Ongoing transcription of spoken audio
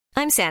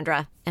I'm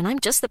Sandra, and I'm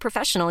just the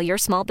professional your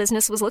small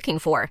business was looking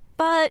for.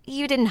 But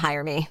you didn't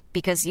hire me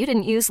because you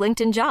didn't use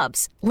LinkedIn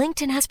Jobs.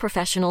 LinkedIn has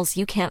professionals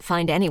you can't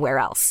find anywhere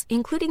else,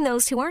 including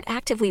those who aren't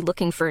actively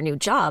looking for a new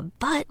job,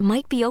 but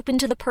might be open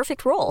to the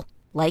perfect role,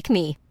 like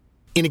me.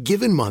 In a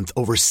given month,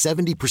 over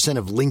 70%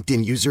 of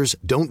LinkedIn users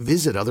don't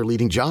visit other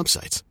leading job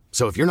sites.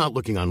 So if you're not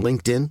looking on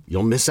LinkedIn,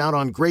 you'll miss out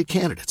on great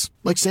candidates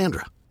like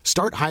Sandra.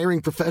 Start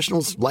hiring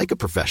professionals like a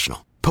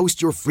professional.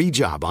 Post your free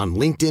job on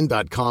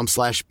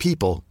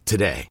linkedin.com/people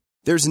today.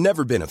 There's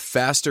never been a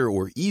faster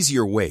or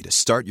easier way to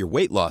start your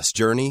weight loss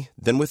journey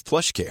than with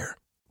PlushCare.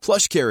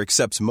 PlushCare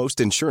accepts most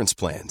insurance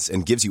plans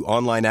and gives you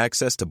online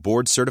access to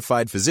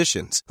board-certified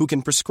physicians who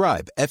can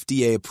prescribe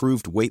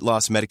FDA-approved weight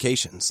loss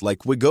medications like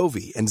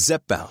Wegovy and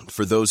Zepbound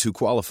for those who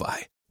qualify.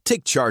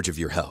 Take charge of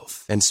your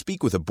health and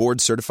speak with a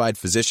board-certified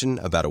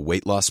physician about a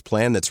weight loss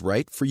plan that's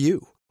right for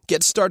you.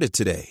 Get started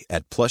today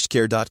at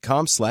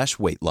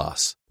plushcare.com/weight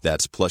loss.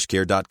 That's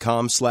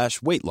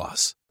plushcare.com/weight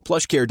loss.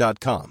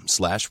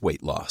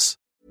 plushcare.com/weight loss.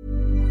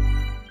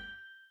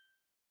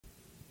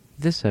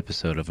 This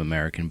episode of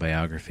American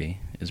Biography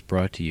is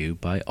brought to you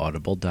by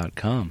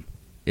Audible.com.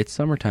 It's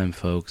summertime,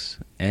 folks,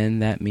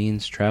 and that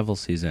means travel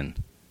season.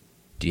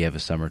 Do you have a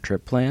summer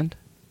trip planned?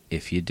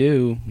 If you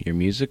do, your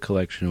music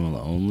collection will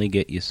only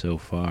get you so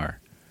far.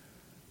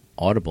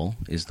 Audible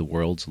is the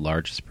world's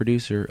largest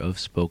producer of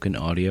spoken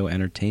audio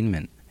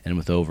entertainment, and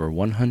with over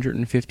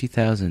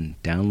 150,000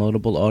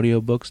 downloadable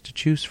audiobooks to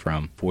choose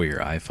from for your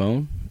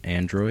iPhone,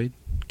 Android,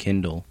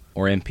 Kindle,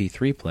 or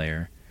MP3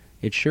 player,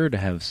 it's sure to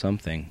have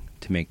something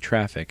to make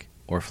traffic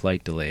or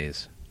flight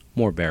delays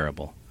more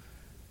bearable.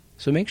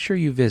 So make sure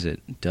you visit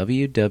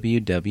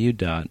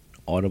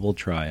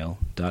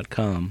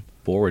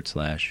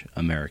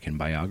www.audibletrial.com/American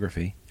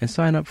Biography and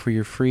sign up for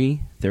your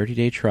free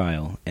 30-day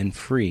trial and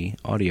free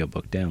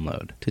audiobook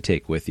download to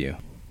take with you.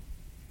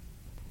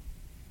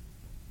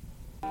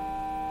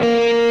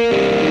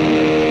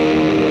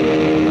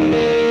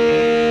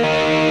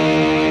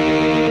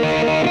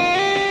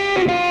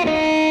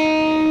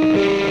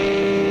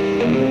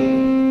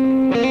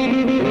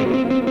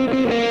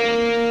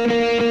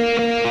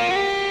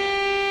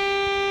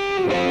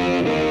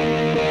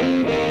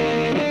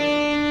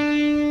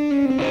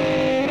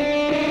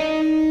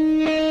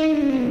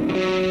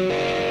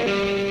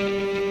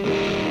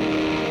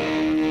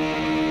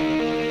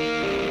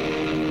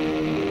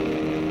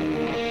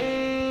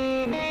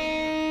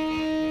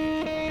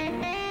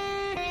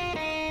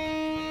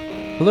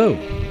 Hello,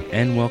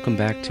 and welcome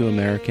back to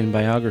American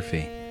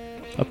Biography,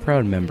 a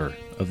proud member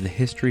of the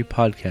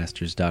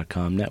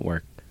HistoryPodcasters.com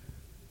network.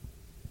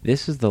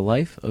 This is the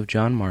life of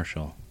John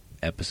Marshall,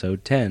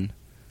 Episode 10,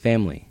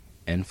 Family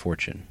and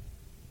Fortune.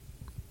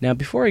 Now,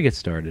 before I get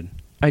started,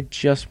 I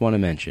just want to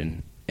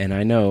mention, and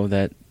I know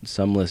that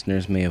some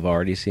listeners may have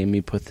already seen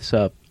me put this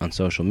up on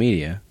social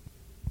media,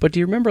 but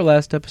do you remember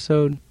last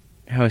episode,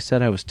 how I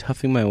said I was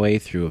toughing my way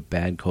through a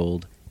bad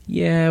cold?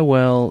 Yeah,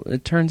 well,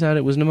 it turns out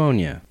it was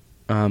pneumonia.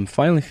 I'm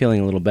finally feeling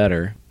a little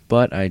better,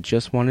 but I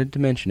just wanted to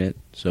mention it,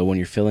 so when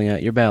you're filling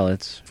out your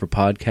ballots for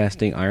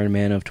podcasting Iron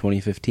Man of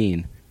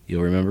 2015,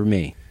 you'll remember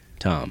me,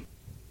 Tom.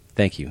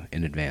 Thank you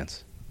in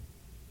advance.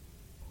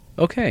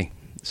 Okay,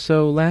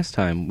 so last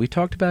time we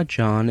talked about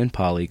John and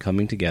Polly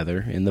coming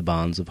together in the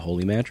bonds of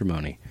holy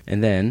matrimony,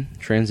 and then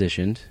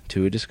transitioned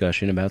to a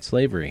discussion about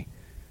slavery.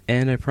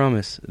 And I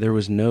promise there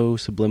was no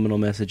subliminal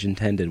message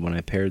intended when I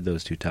paired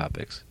those two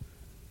topics.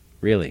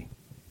 Really.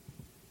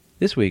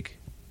 This week,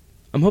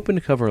 I'm hoping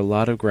to cover a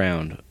lot of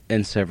ground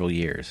and several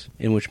years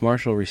in which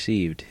Marshall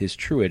received his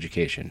true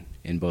education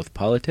in both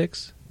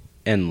politics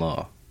and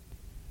law.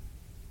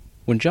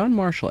 When John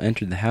Marshall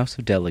entered the House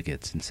of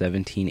Delegates in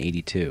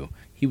 1782,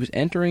 he was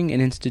entering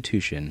an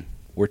institution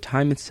where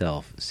time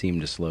itself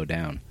seemed to slow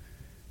down.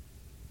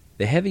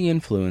 The heavy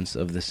influence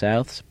of the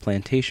South's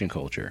plantation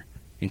culture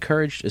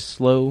encouraged a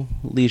slow,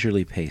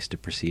 leisurely pace to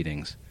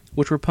proceedings,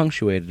 which were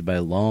punctuated by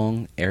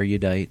long,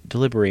 erudite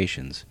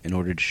deliberations in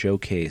order to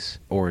showcase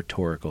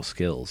oratorical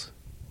skills.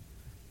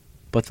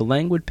 But the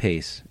languid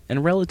pace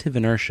and relative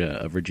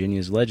inertia of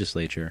Virginia's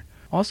legislature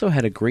also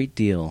had a great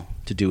deal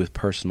to do with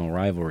personal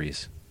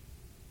rivalries.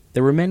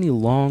 There were many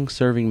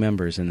long-serving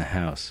members in the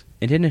House,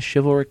 and in a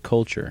chivalric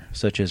culture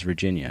such as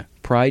Virginia,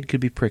 pride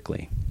could be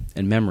prickly,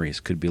 and memories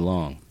could be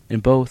long,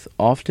 and both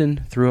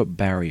often threw up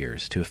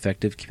barriers to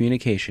effective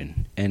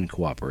communication and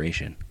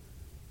cooperation.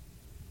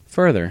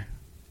 Further,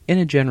 in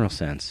a general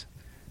sense,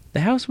 the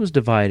House was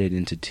divided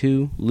into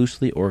two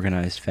loosely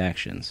organized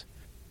factions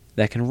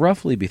that can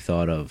roughly be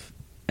thought of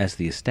as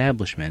the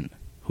establishment,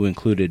 who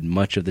included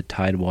much of the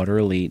Tidewater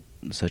elite,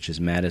 such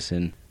as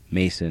Madison,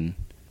 Mason,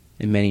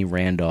 and many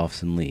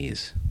Randolphs and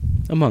Lees,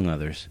 among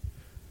others,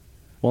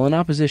 while in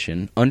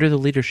opposition, under the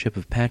leadership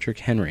of Patrick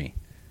Henry,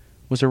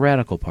 was a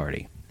radical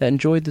party that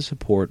enjoyed the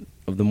support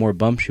of the more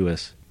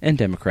bumptious and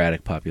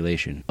democratic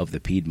population of the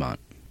Piedmont.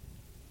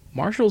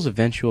 Marshall's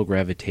eventual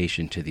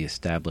gravitation to the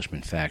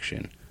establishment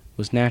faction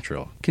was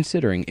natural,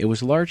 considering it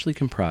was largely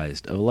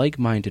comprised of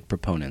like-minded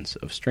proponents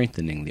of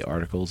strengthening the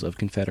Articles of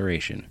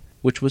Confederation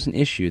which was an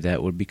issue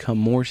that would become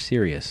more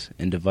serious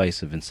and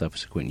divisive in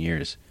subsequent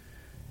years,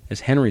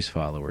 as Henry's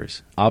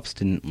followers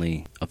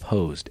obstinately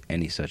opposed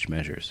any such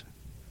measures.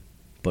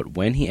 But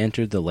when he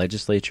entered the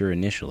legislature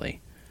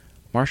initially,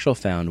 Marshall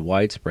found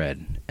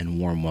widespread and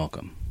warm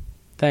welcome,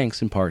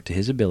 thanks in part to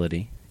his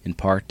ability, in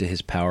part to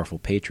his powerful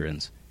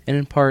patrons, and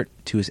in part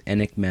to his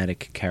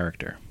enigmatic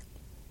character.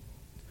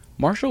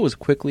 Marshall was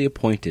quickly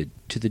appointed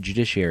to the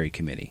Judiciary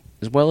Committee,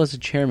 as well as the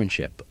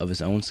chairmanship of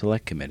his own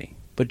select committee.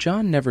 But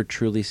John never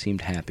truly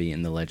seemed happy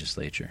in the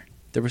legislature.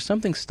 There was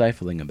something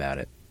stifling about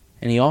it,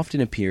 and he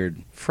often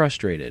appeared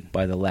frustrated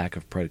by the lack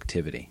of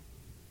productivity.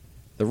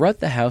 The rut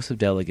the House of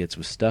Delegates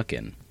was stuck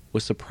in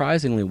was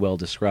surprisingly well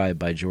described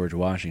by George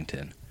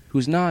Washington,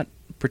 who's not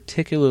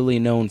particularly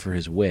known for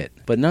his wit,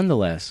 but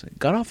nonetheless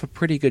got off a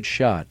pretty good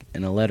shot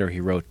in a letter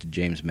he wrote to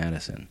James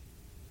Madison.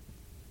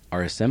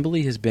 Our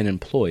assembly has been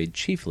employed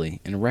chiefly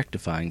in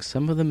rectifying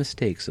some of the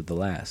mistakes of the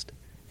last,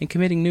 and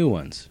committing new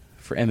ones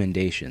for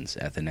emendations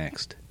at the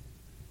next.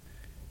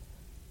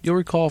 You'll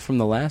recall from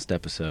the last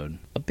episode,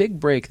 a big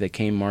break that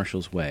came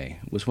Marshall's way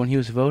was when he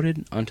was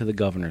voted onto the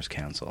Governor's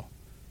Council.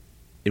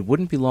 It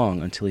wouldn't be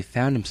long until he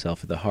found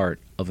himself at the heart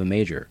of a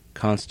major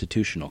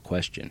constitutional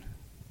question.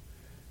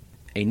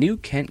 A new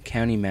Kent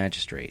County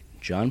magistrate,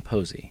 John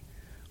Posey,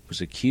 was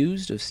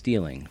accused of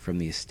stealing from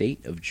the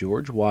estate of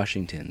George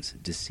Washington's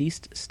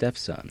deceased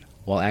stepson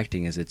while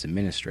acting as its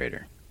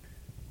administrator.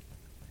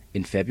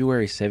 In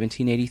February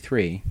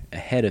 1783,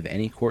 ahead of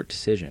any court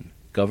decision,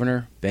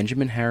 Governor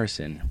Benjamin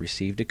Harrison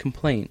received a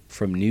complaint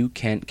from New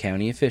Kent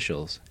County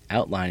officials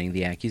outlining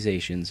the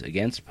accusations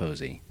against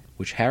Posey,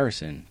 which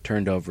Harrison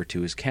turned over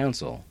to his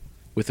council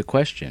with a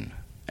question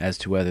as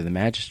to whether the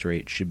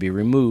magistrate should be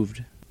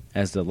removed,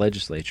 as the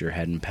legislature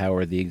had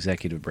empowered the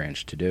executive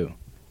branch to do.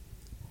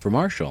 For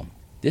Marshall,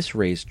 this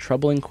raised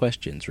troubling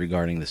questions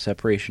regarding the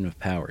separation of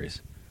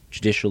powers,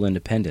 judicial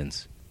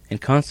independence, and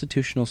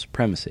constitutional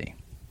supremacy,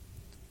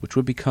 which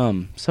would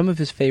become some of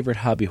his favorite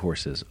hobby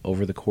horses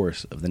over the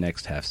course of the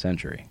next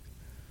half-century.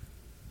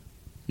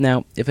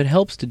 Now, if it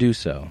helps to do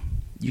so,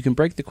 you can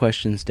break the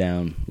questions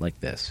down like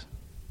this.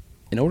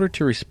 In order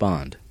to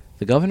respond,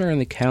 the governor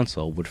and the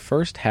council would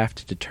first have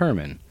to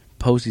determine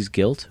Posey's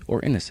guilt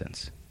or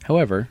innocence.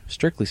 However,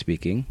 strictly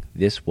speaking,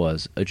 this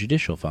was a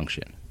judicial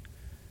function.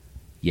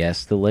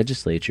 Yes, the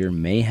legislature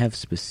may have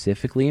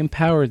specifically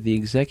empowered the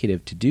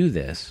executive to do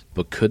this,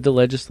 but could the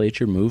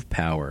legislature move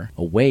power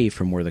away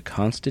from where the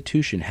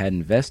Constitution had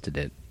invested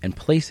it and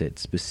place it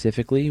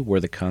specifically where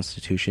the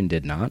Constitution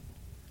did not?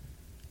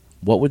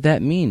 What would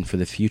that mean for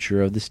the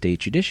future of the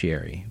state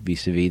judiciary,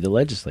 vis-a-vis the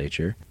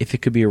legislature, if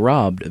it could be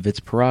robbed of its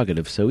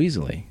prerogative so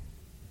easily?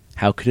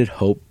 How could it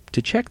hope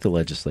to check the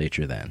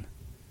legislature then?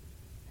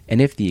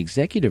 And if the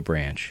executive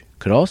branch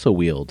could also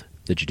wield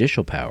the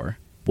judicial power,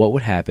 what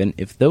would happen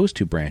if those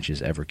two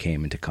branches ever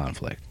came into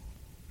conflict?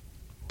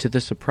 To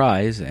the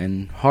surprise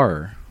and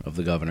horror of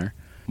the governor,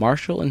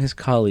 Marshall and his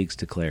colleagues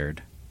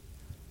declared,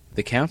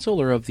 "The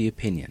council are of the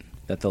opinion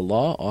that the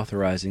law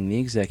authorizing the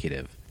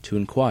executive to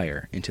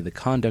inquire into the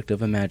conduct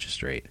of a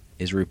magistrate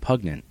is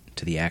repugnant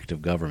to the act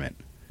of government,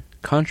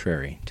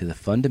 contrary to the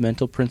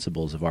fundamental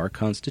principles of our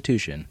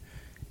Constitution,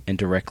 and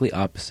directly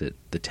opposite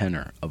the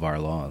tenor of our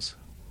laws."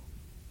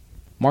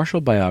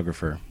 Marshall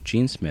biographer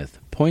Gene Smith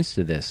points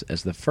to this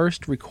as the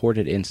first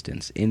recorded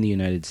instance in the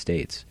United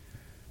States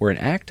where an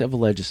act of a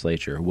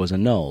legislature was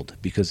annulled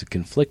because it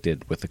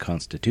conflicted with the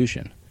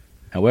Constitution.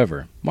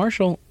 However,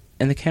 Marshall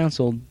and the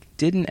council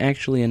didn't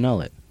actually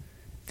annul it.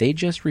 They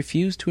just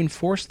refused to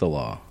enforce the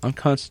law on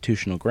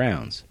constitutional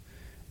grounds,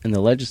 and the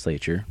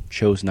legislature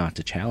chose not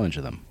to challenge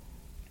them.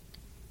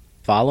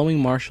 Following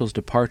Marshall's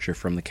departure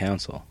from the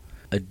council,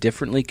 a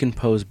differently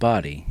composed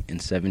body in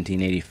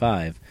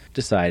 1785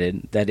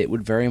 decided that it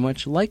would very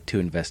much like to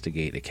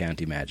investigate a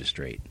county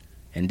magistrate,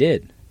 and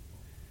did.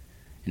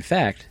 In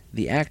fact,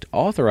 the act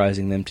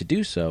authorizing them to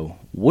do so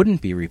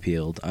wouldn't be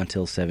repealed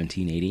until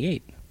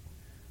 1788.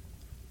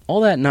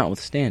 All that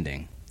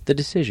notwithstanding, the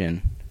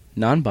decision,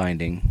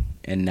 non-binding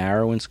and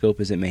narrow in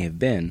scope as it may have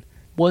been,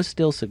 was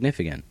still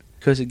significant,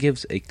 because it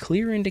gives a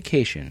clear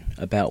indication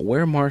about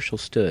where Marshall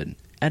stood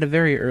at a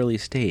very early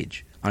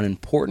stage on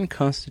important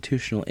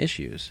constitutional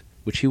issues,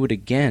 which he would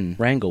again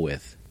wrangle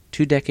with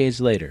 2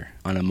 decades later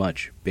on a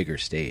much bigger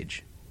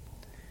stage.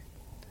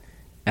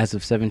 As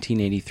of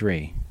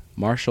 1783,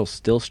 Marshall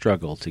still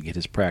struggled to get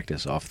his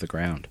practice off the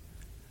ground.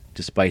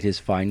 Despite his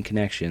fine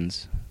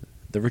connections,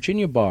 the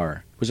Virginia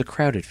bar was a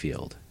crowded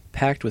field,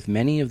 packed with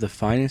many of the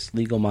finest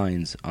legal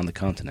minds on the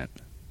continent.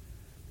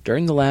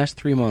 During the last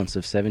 3 months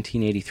of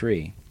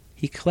 1783,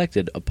 he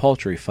collected a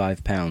paltry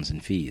 £5 in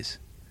fees.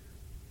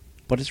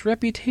 But his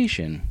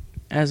reputation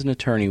as an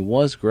attorney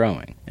was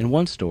growing, and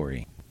one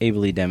story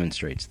ably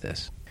demonstrates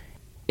this.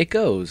 It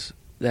goes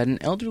that an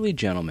elderly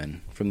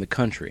gentleman from the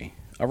country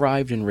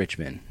arrived in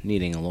Richmond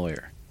needing a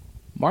lawyer.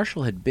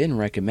 Marshall had been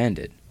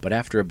recommended, but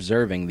after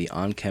observing the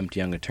unkempt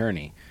young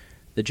attorney,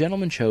 the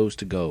gentleman chose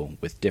to go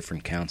with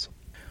different counsel.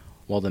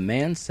 While the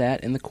man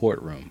sat in the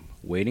courtroom,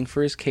 waiting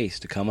for his case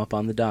to come up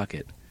on the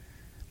docket,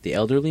 the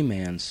elderly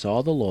man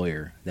saw the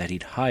lawyer that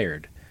he'd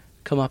hired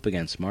come up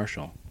against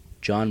Marshall.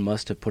 John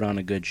must have put on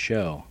a good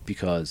show,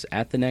 because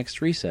at the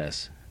next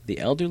recess, the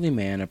elderly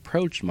man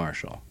approached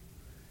Marshall,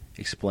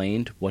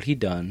 explained what he'd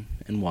done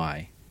and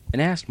why,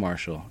 and asked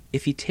Marshall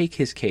if he'd take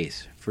his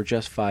case for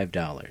just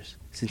 $5,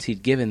 since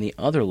he'd given the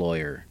other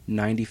lawyer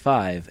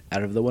 $95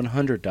 out of the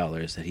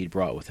 $100 that he'd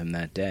brought with him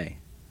that day.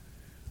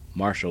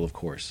 Marshall, of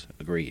course,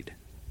 agreed.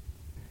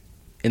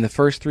 In the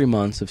first 3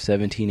 months of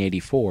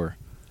 1784,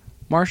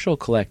 Marshall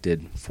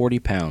collected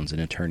 £40 in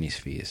attorney's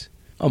fees,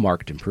 a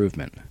marked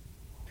improvement.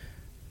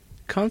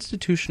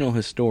 Constitutional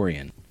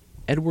historian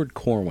Edward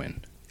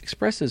Corwin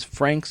expresses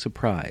frank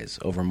surprise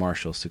over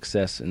Marshall's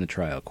success in the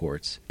trial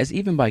courts, as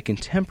even by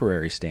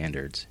contemporary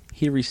standards,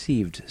 he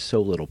received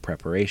so little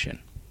preparation.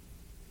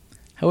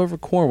 However,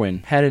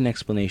 Corwin had an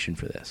explanation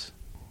for this.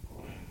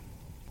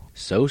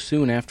 So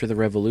soon after the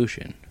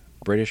Revolution,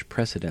 British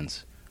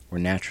precedents were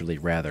naturally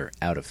rather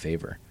out of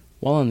favor,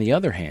 while on the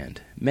other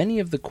hand, many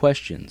of the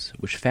questions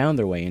which found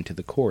their way into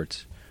the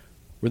courts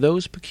were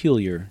those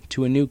peculiar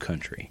to a new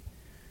country,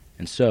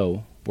 and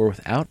so were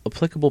without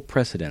applicable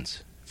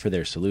precedents for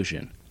their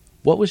solution.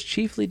 What was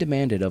chiefly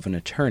demanded of an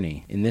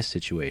attorney in this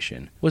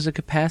situation was a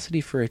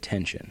capacity for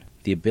attention,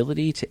 the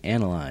ability to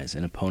analyze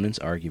an opponent's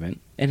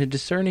argument, and a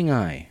discerning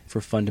eye for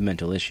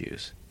fundamental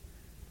issues.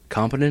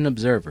 Competent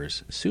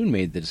observers soon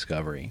made the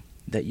discovery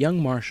that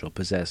young Marshall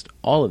possessed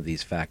all of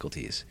these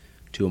faculties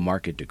to a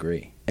marked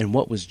degree, and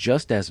what was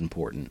just as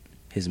important,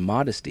 his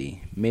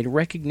modesty made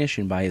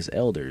recognition by his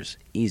elders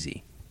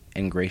easy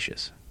and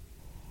gracious.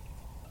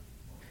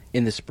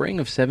 In the spring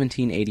of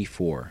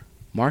 1784,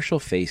 Marshall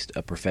faced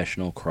a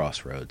professional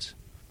crossroads.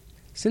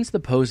 Since the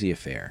Posey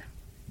affair,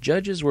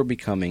 judges were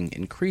becoming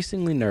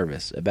increasingly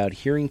nervous about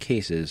hearing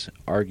cases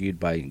argued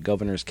by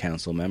Governor's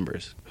Council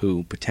members,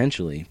 who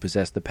potentially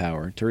possessed the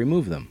power to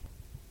remove them.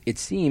 It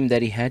seemed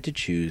that he had to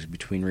choose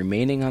between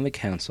remaining on the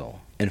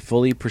council and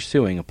fully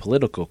pursuing a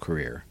political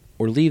career,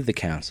 or leave the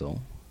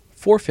council,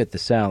 forfeit the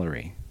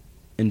salary,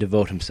 and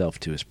devote himself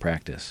to his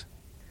practice.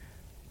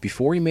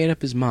 Before he made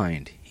up his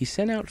mind, he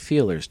sent out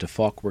feelers to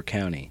Fauquier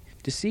County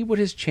to see what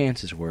his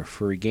chances were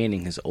for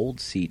regaining his old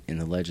seat in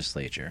the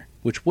legislature,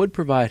 which would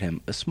provide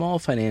him a small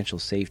financial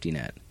safety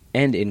net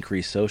and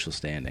increase social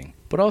standing,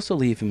 but also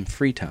leave him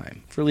free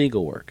time for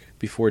legal work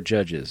before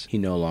judges he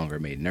no longer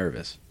made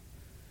nervous.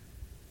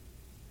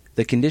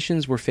 The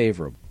conditions were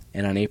favorable,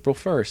 and on April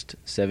 1st,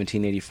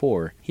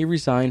 1784, he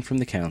resigned from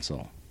the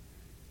council.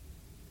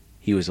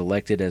 He was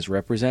elected as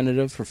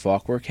representative for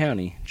Fauquier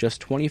County just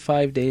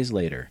 25 days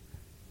later,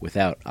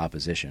 without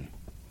opposition.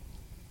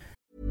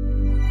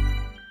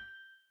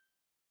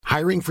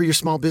 Hiring for your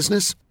small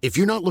business? If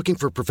you're not looking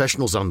for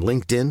professionals on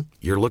LinkedIn,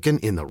 you're looking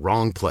in the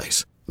wrong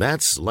place.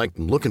 That's like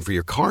looking for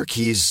your car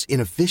keys in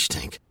a fish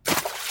tank.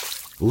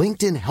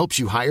 LinkedIn helps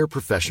you hire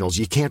professionals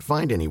you can't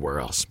find anywhere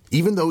else,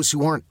 even those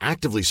who aren't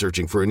actively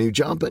searching for a new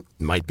job but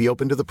might be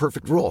open to the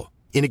perfect role.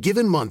 In a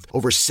given month,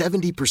 over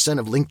 70%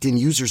 of LinkedIn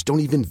users don't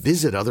even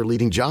visit other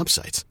leading job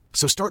sites.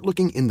 So start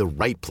looking in the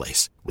right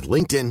place. With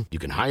LinkedIn, you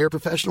can hire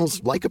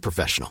professionals like a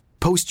professional.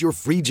 Post your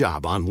free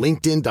job on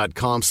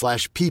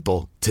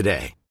linkedin.com/people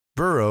today.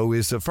 Burrow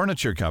is a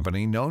furniture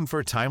company known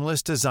for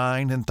timeless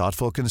design and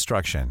thoughtful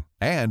construction,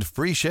 and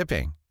free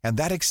shipping, and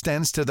that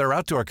extends to their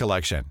outdoor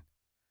collection.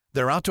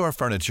 Their outdoor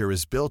furniture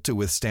is built to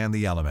withstand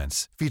the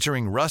elements,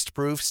 featuring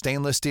rust-proof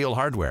stainless steel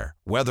hardware,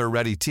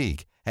 weather-ready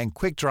teak, and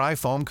quick-dry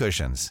foam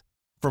cushions.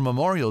 For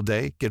Memorial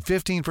Day, get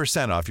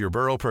 15% off your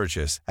Burrow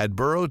purchase at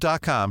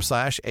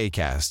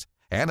burrow.com/acast,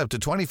 and up to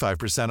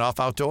 25% off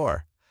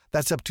outdoor.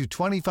 That's up to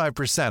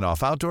 25%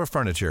 off outdoor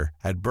furniture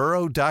at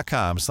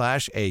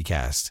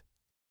burrow.com/acast.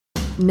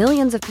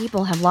 Millions of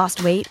people have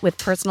lost weight with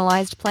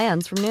personalized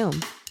plans from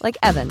Noom, like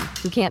Evan,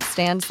 who can't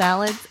stand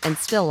salads and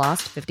still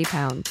lost 50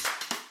 pounds.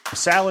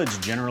 Salads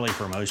generally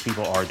for most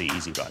people are the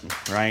easy button,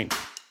 right?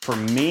 For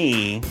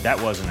me,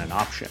 that wasn't an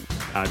option.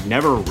 I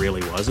never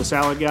really was a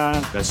salad guy.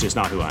 That's just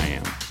not who I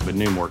am. But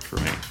Noom worked for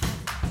me.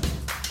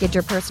 Get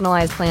your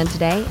personalized plan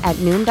today at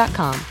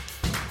Noom.com.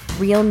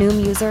 Real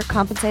Noom user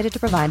compensated to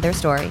provide their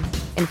story.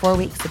 In 4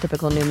 weeks, the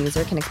typical Noom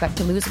user can expect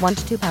to lose 1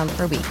 to 2 pounds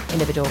per week.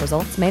 Individual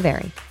results may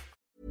vary.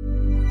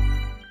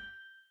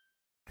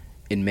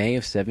 In May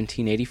of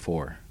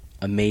 1784,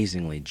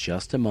 amazingly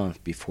just a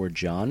month before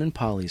John and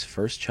Polly's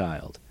first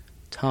child,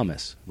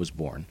 Thomas, was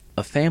born,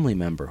 a family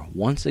member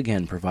once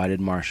again provided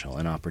Marshall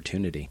an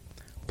opportunity.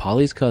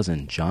 Polly's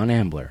cousin, John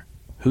Ambler,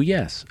 who,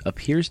 yes,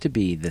 appears to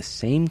be the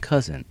same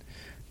cousin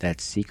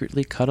that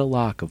secretly cut a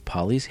lock of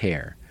Polly's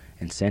hair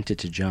and sent it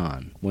to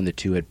John when the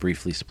two had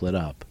briefly split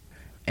up,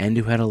 and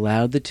who had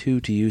allowed the two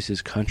to use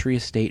his country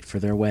estate for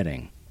their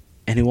wedding,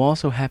 and who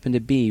also happened to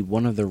be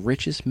one of the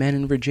richest men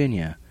in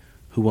Virginia,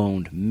 who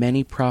owned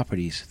many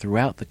properties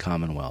throughout the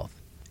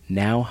Commonwealth,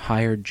 now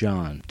hired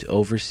John to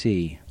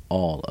oversee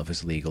all of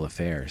his legal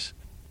affairs.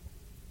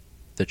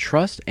 The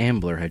trust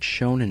Ambler had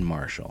shown in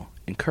Marshall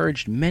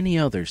encouraged many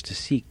others to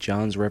seek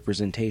John's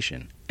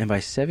representation, and by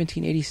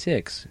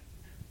 1786,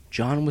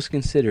 John was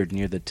considered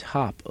near the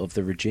top of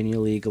the Virginia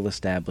legal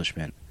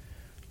establishment,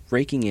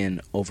 raking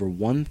in over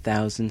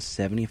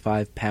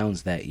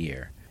 £1,075 that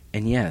year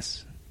And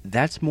yes,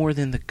 that's more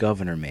than the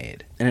governor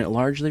made, and it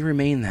largely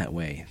remained that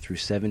way through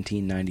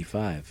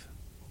 1795.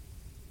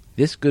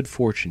 This good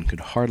fortune could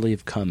hardly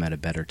have come at a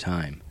better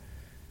time,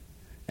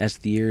 as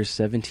the years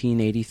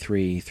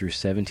 1783 through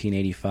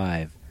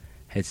 1785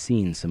 had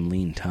seen some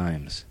lean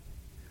times.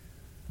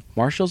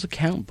 Marshall's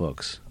account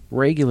books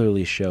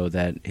regularly show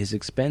that his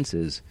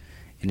expenses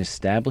in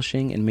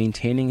establishing and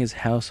maintaining his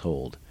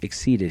household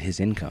exceeded his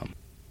income.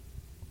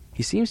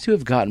 He seems to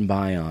have gotten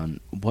by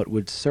on what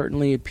would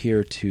certainly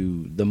appear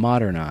to the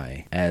modern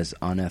eye as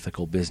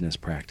unethical business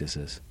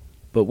practices,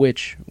 but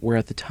which were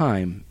at the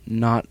time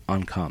not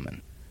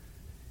uncommon.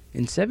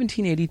 In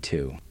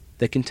 1782,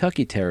 the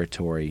Kentucky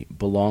Territory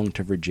belonged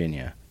to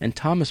Virginia, and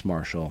Thomas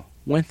Marshall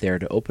went there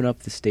to open up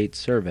the state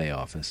survey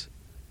office.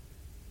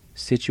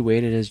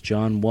 Situated as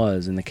John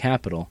was in the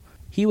capital,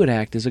 he would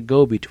act as a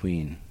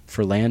go-between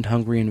for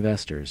land-hungry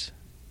investors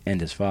and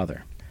his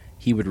father.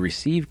 He would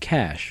receive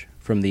cash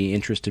from the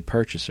interested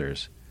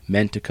purchasers,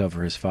 meant to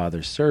cover his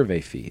father's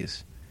survey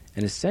fees,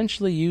 and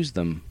essentially use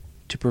them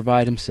to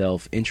provide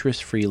himself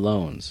interest-free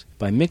loans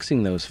by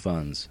mixing those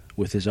funds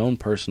with his own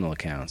personal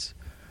accounts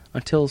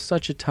until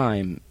such a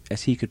time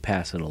as he could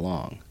pass it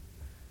along.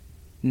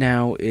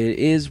 Now, it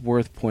is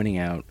worth pointing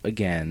out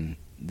again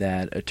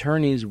that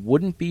attorneys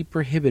wouldn't be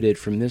prohibited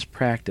from this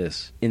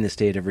practice in the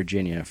state of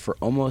Virginia for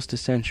almost a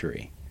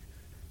century,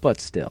 but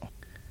still.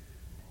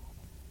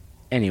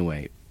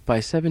 Anyway, by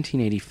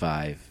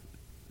 1785,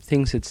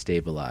 things had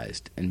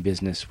stabilized and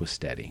business was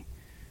steady.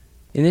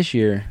 In this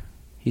year,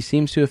 he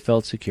seems to have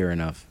felt secure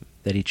enough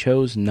that he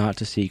chose not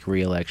to seek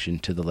re-election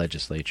to the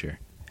legislature.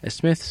 As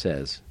Smith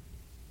says,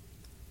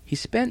 he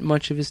spent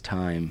much of his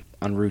time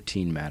on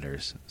routine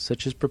matters,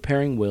 such as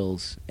preparing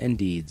wills and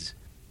deeds,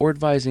 or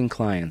advising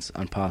clients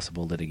on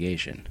possible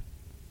litigation.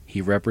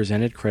 He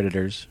represented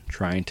creditors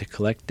trying to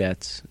collect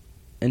debts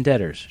and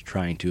debtors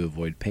trying to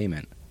avoid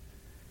payment.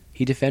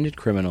 He defended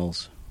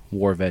criminals,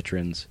 war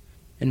veterans,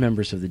 and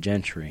members of the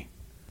gentry,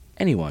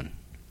 anyone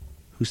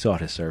who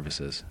sought his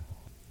services.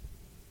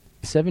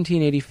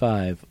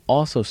 1785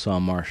 also saw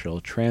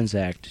Marshall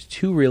transact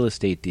 2 real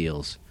estate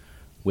deals,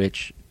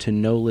 which, to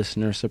no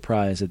listener's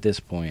surprise at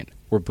this point,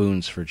 were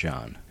boons for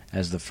John,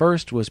 as the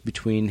first was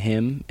between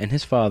him and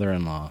his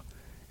father-in-law,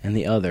 and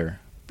the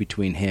other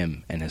between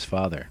him and his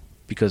father,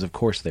 because of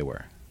course they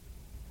were.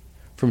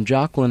 From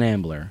Jocelyn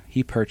Ambler,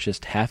 he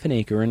purchased half an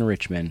acre in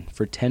Richmond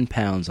for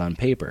 £10 on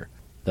paper,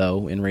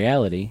 though in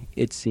reality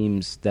it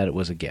seems that it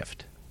was a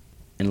gift.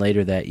 And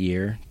later that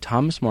year,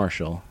 Thomas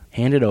Marshall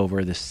handed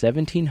over the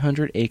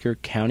 1,700-acre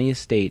county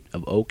estate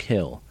of Oak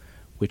Hill,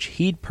 which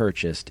he'd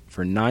purchased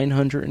for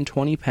 £920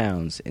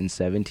 in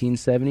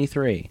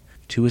 1773,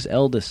 to his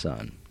eldest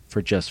son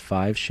for just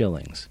 5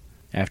 shillings,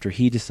 after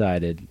he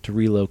decided to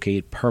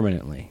relocate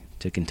permanently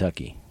to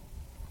Kentucky.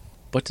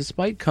 But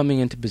despite coming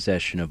into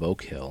possession of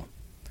Oak Hill,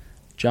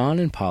 John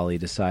and Polly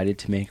decided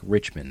to make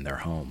Richmond their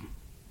home.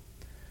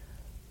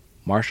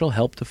 Marshall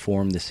helped to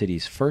form the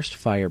city's first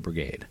fire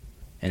brigade,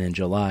 and in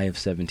July of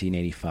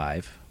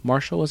 1785,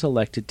 Marshall was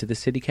elected to the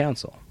city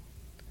council,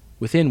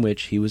 within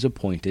which he was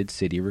appointed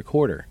city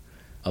recorder,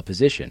 a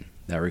position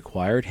that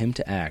required him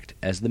to act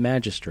as the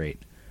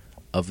magistrate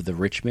of the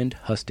Richmond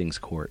Hustings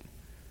Court,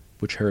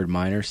 which heard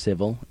minor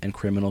civil and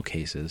criminal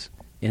cases,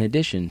 in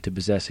addition to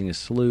possessing a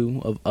slew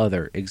of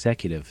other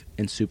executive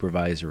and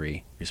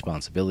supervisory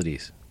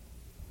responsibilities.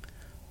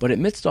 But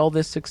amidst all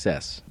this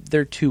success,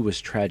 there too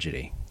was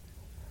tragedy.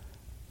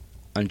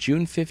 On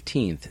June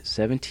 15,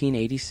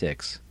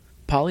 1786,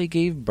 Polly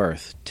gave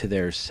birth to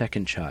their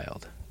second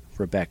child,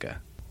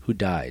 Rebecca, who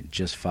died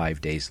just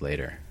 5 days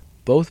later.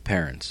 Both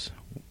parents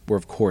were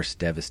of course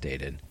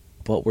devastated,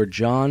 but where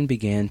John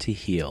began to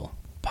heal,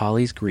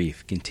 Polly's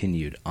grief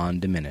continued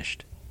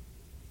undiminished.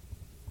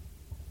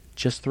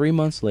 Just 3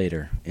 months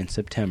later, in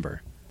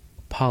September,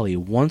 Polly,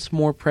 once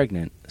more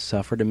pregnant,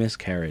 suffered a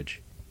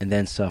miscarriage and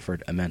then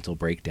suffered a mental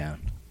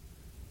breakdown.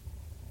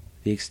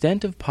 The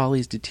extent of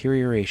Polly's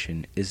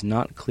deterioration is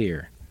not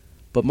clear,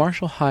 but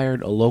Marshall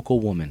hired a local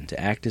woman to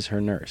act as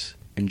her nurse,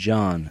 and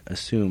John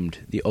assumed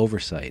the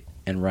oversight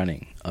and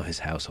running of his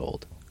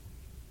household.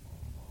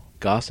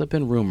 Gossip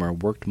and rumor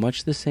worked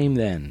much the same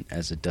then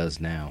as it does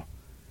now.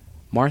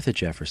 Martha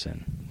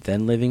Jefferson,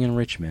 then living in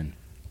Richmond,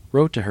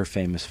 wrote to her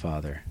famous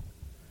father,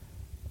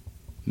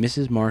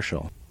 "Mrs.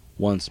 Marshall,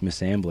 once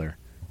Miss Ambler,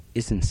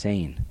 is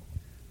insane.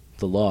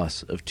 The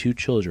loss of 2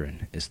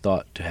 children is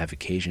thought to have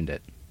occasioned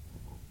it."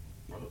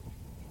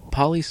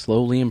 Polly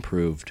slowly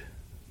improved,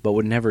 but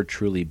would never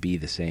truly be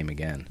the same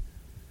again.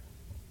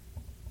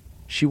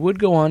 She would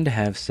go on to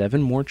have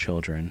 7 more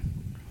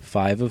children,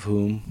 5 of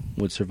whom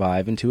would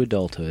survive into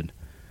adulthood,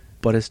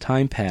 but as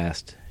time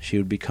passed, she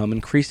would become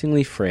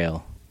increasingly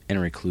frail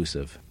and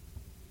reclusive.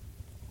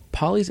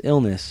 Polly's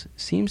illness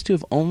seems to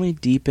have only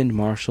deepened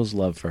Marshall's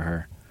love for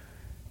her,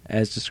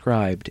 as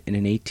described in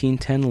an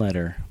 1810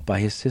 letter by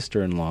his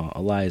sister-in-law,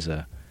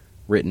 Eliza,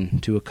 written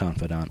to a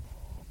confidant.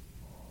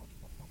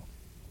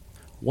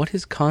 What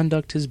his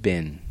conduct has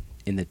been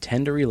in the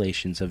tender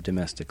relations of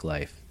domestic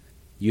life,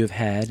 you have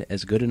had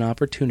as good an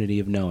opportunity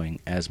of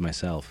knowing as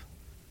myself.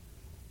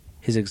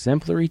 His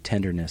exemplary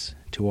tenderness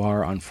to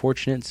our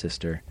unfortunate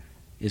sister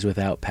is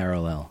without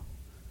parallel.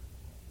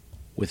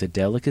 With a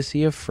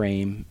delicacy of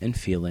frame and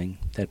feeling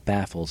that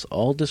baffles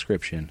all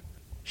description,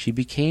 she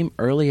became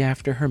early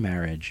after her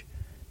marriage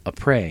a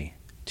prey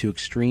to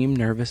extreme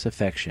nervous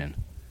affection,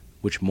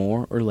 which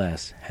more or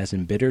less has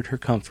embittered her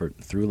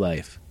comfort through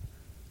life.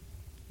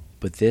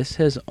 But this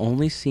has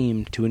only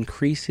seemed to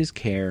increase his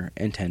care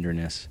and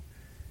tenderness,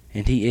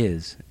 and he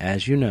is,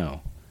 as you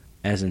know,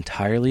 as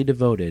entirely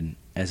devoted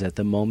as at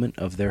the moment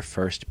of their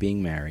first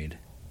being married.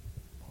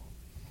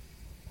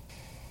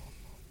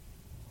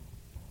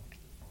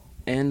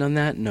 And on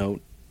that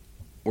note,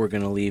 we're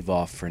going to leave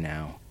off for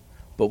now.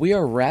 But we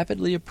are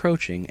rapidly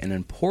approaching an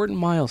important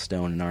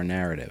milestone in our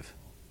narrative: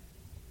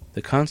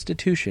 the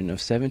Constitution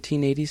of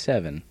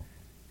 1787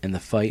 and the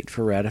fight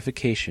for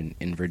ratification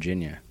in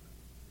Virginia.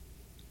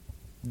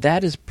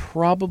 That is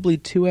probably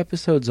 2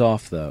 episodes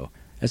off, though,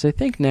 as I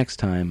think next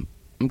time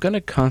I'm going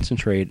to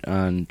concentrate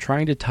on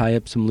trying to tie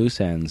up some loose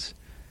ends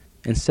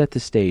and set the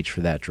stage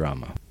for that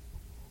drama.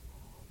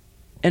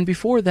 And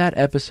before that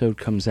episode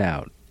comes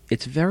out,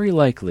 it's very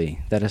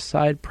likely that a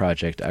side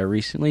project I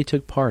recently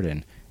took part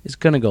in is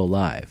going to go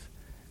live,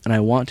 and I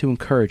want to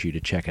encourage you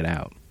to check it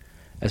out.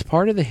 As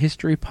part of the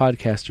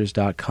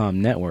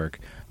HistoryPodcasters.com network,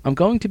 I'm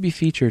going to be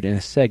featured in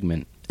a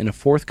segment in a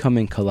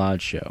forthcoming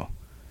collage show.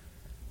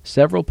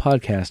 Several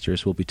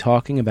podcasters will be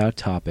talking about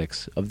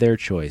topics of their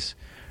choice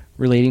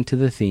relating to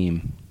the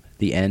theme,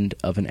 the end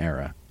of an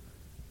era.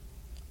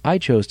 I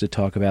chose to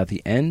talk about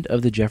the end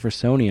of the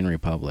Jeffersonian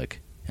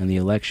Republic and the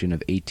election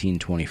of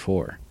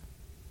 1824.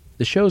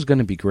 The show is going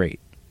to be great,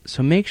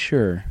 so make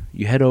sure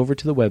you head over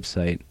to the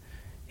website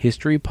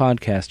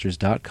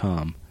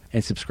HistoryPodcasters.com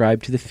and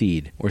subscribe to the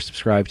feed, or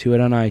subscribe to it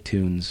on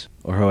iTunes,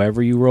 or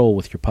however you roll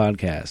with your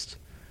podcasts.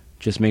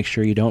 Just make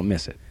sure you don't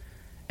miss it.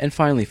 And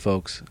finally,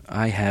 folks,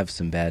 I have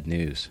some bad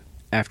news.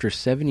 After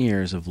 7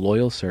 years of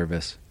loyal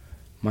service,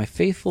 my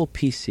faithful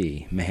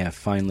PC may have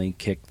finally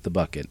kicked the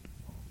bucket.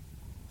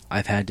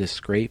 I've had to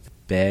scrape,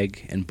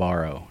 beg, and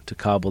borrow to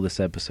cobble this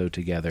episode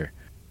together,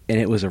 and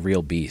it was a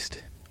real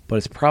beast. But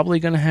it's probably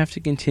going to have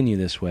to continue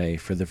this way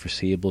for the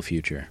foreseeable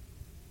future.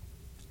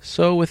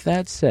 So with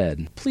that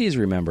said, please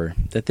remember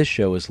that this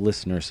show is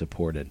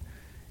listener-supported,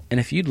 and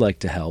if you'd like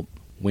to help,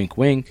 wink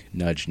wink,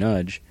 nudge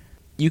nudge,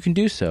 you can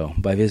do so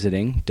by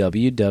visiting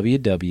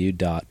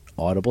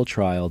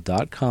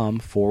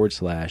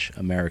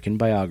www.audibletrial.com/American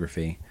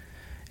Biography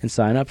and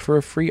sign up for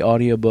a free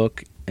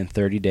audiobook and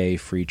 30-day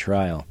free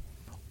trial.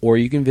 Or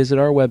you can visit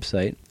our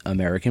website,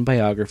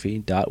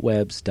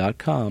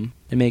 americanbiography.webs.com,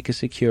 and make a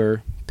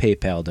secure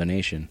PayPal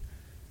donation.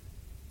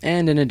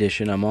 And in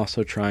addition, I'm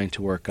also trying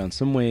to work on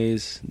some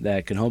ways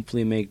that can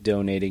hopefully make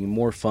donating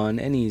more fun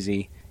and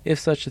easy, if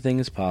such a thing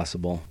is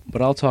possible,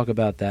 but I'll talk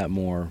about that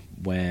more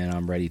when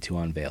I'm ready to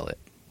unveil it.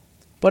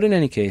 But in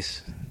any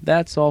case,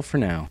 that's all for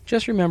now.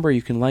 Just remember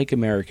you can like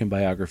American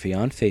Biography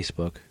on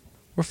Facebook,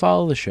 or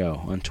follow the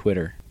show on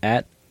Twitter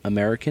at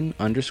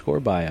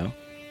American_bio,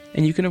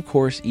 and you can of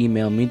course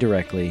email me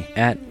directly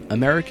at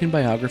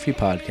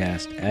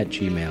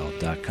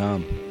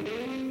AmericanBiographyPodcast@gmail.com.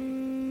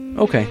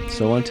 Okay,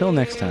 so until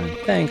next time,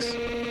 thanks,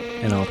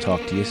 and I'll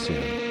talk to you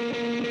soon.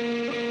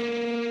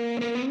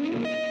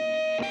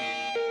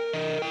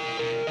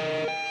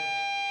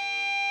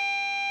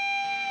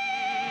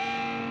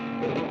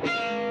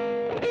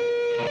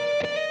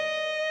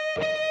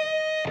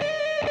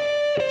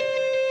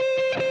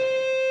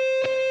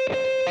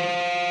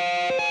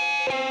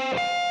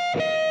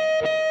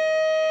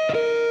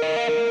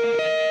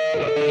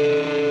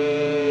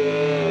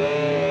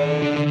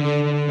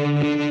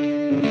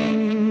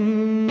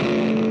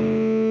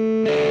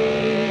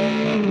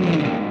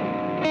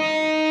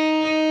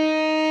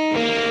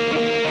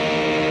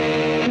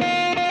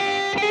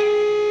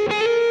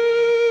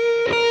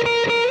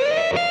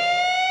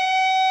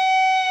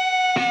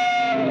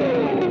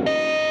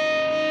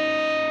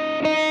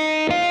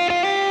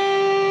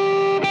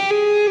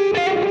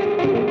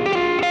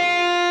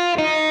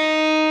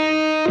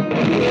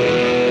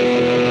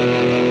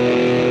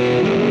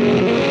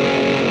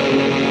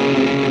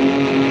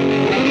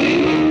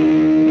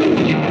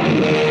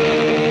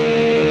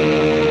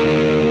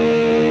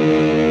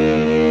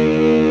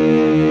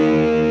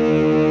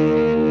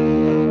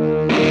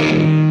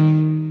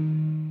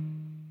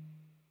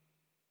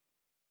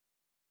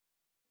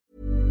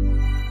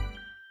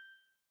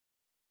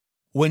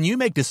 When you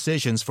make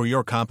decisions for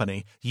your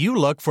company, you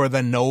look for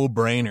the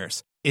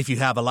no-brainers. If you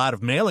have a lot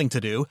of mailing to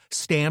do,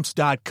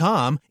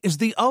 Stamps.com is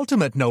the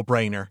ultimate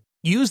no-brainer.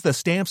 Use the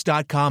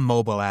Stamps.com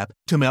mobile app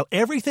to mail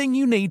everything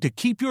you need to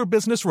keep your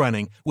business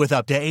running with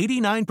up to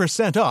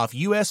 89% off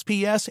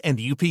USPS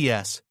and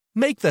UPS.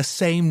 Make the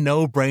same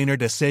no-brainer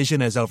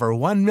decision as over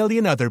 1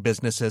 million other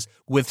businesses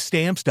with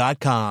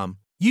Stamps.com.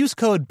 Use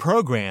code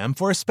PROGRAM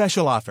for a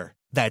special offer.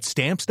 That's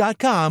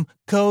Stamps.com,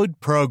 code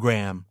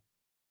PROGRAM.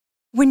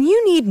 When you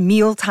need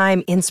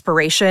mealtime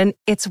inspiration,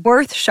 it's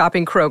worth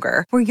shopping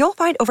Kroger, where you'll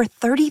find over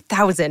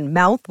 30,000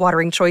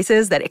 mouth-watering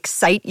choices that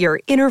excite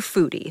your inner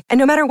foodie. And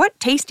no matter what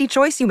tasty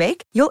choice you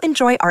make, you'll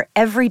enjoy our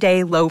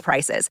everyday low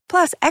prices,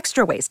 plus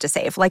extra ways to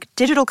save, like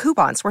digital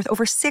coupons worth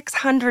over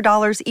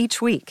 $600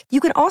 each week. You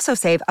can also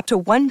save up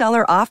to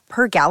 $1 off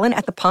per gallon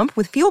at the pump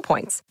with fuel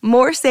points.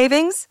 More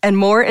savings and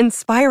more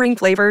inspiring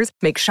flavors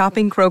make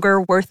shopping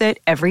Kroger worth it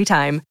every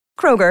time.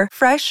 Kroger,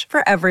 fresh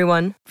for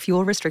everyone.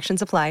 Fuel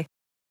restrictions apply.